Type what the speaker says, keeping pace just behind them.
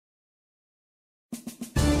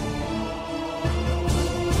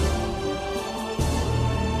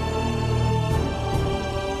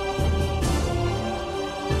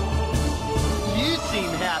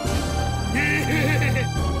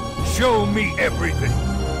Show me everything.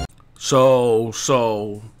 So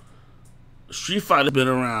Street Fighter's been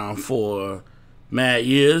around for mad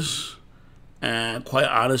years, and quite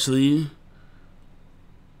honestly,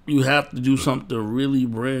 you have to do something really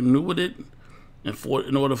brand new with it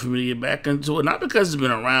in order for me to get back into it. Not because it's been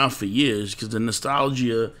around for years, because the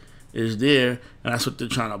nostalgia is there, and that's what they're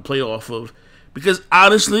trying to play off of. Because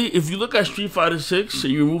honestly, if you look at Street Fighter 6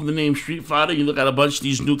 and you remove the name Street Fighter, you look at a bunch of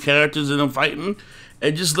these new characters in them fighting,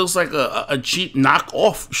 it just looks like a cheap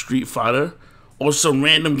knockoff Street Fighter or some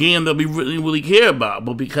random game that we really care about.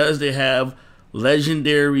 But because they have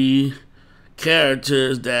legendary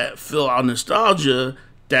characters that fill our nostalgia,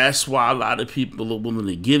 that's why a lot of people are willing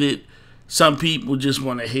to get it. Some people just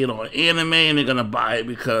want to hate on anime and they're going to buy it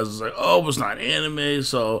because it's like, oh, it's not anime,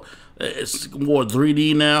 so it's more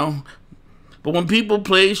 3D now. But when people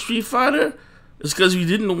play Street Fighter, it's because we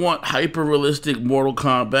didn't want hyper-realistic Mortal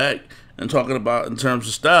Kombat and talking about in terms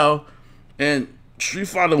of style. And Street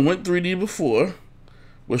Fighter went 3D before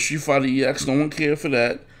with Street Fighter EX. No one cared for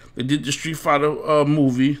that. They did the Street Fighter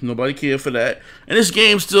movie. Nobody cared for that. And this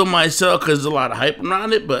game still might sell because there's a lot of hype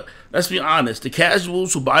around it. But let's be honest. The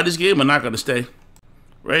casuals who buy this game are not going to stay.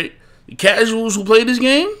 Right? The casuals who play this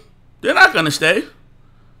game, they're not going to stay.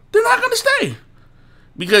 They're not going to stay.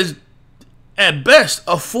 Because at best,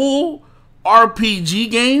 a full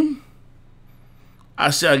RPG game, I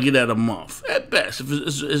say I get that a month. At best, if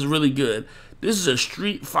it's really good. This is a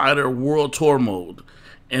Street Fighter World Tour mode.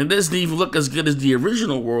 And it doesn't even look as good as the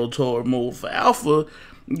original World Tour mode for Alpha.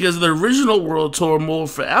 Because the original World Tour mode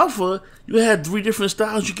for Alpha, you had 3 different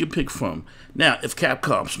styles you could pick from. Now, if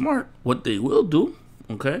Capcom's smart, what they will do,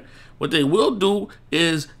 okay? What they will do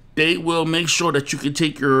is they will make sure that you can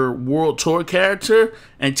take your World Tour character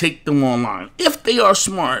and take them online. If they are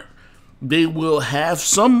smart, they will have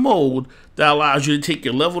some mode that allows you to take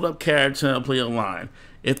your leveled up character and play online.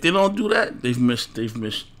 If they don't do that, they've missed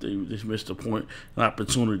a point, an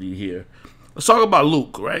opportunity here. Let's talk about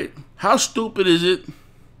Luke, right? How stupid is it?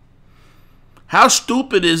 How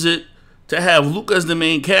stupid is it to have Luke as the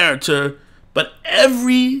main character, but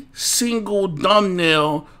every single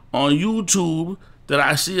thumbnail on YouTube that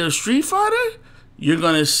I see of Street Fighter, you're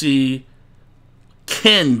gonna see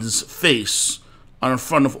Ken's face on the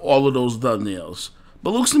front of all of those thumbnails.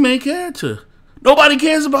 But Luke's the main character. Nobody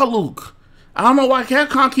cares about Luke. I don't know why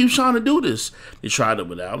Capcom keeps trying to do this. They tried it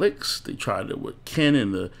with Alex. They tried it with Ken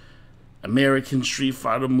in the American Street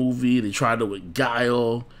Fighter movie. They tried it with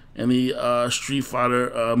Guile in the Street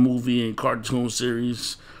Fighter movie and cartoon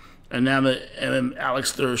series. And now and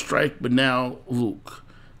Alex Third Strike, but now Luke.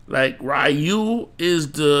 Like, Ryu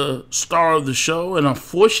is the star of the show, and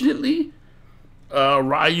unfortunately,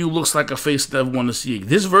 Ryu looks like a face that I want to see.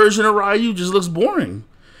 This version of Ryu just looks boring.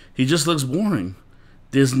 He just looks boring.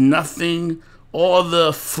 There's nothing, all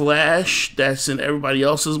the flash that's in everybody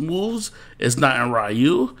else's moves is not in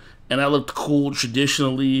Ryu, and that looked cool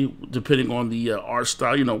traditionally, depending on the art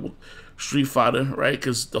style, you know, Street Fighter, right?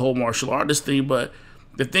 Because the whole martial artist thing, but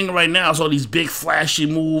the thing right now is all these big flashy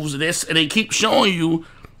moves, and they keep showing you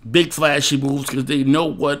big flashy moves because they know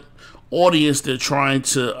what audience they're trying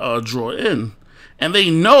to draw in. And they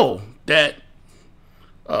know that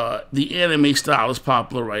the anime style is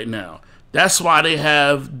popular right now. That's why they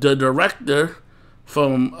have the director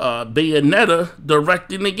from Bayonetta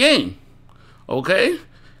directing the game. Okay?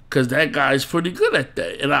 Because that guy's pretty good at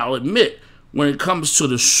that. And I'll admit, when it comes to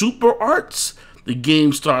the super arts, the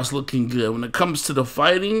game starts looking good. When it comes to the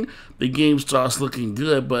fighting, the game starts looking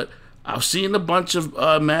good. But I've seen a bunch of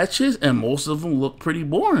matches, and most of them look pretty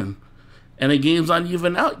boring. And the game's not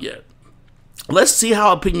even out yet. Let's see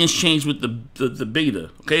how opinions change with the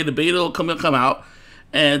beta. Okay, the beta will come out,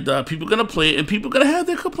 and people are going to play it, and people are going to have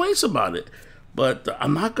their complaints about it. But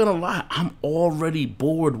I'm not going to lie, I'm already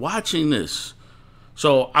bored watching this.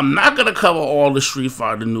 So I'm not going to cover all the Street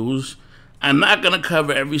Fighter news. I'm not going to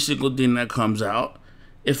cover every single thing that comes out.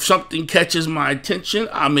 If something catches my attention,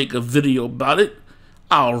 I'll make a video about it.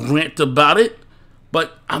 I'll rant about it,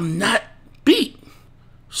 but I'm not beat.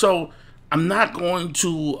 So I'm not going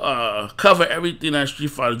to cover everything that Street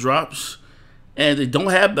Fighter drops. And they don't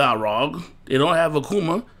have Balrog. They don't have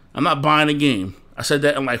Akuma. I'm not buying the game. I said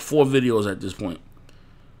that in like 4 videos at this point.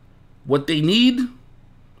 What they need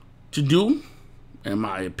to do, in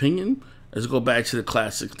my opinion, is go back to the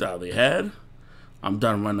classic style they had. I'm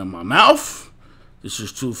done running my mouth. This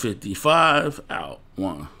is 255 out.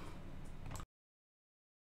 1.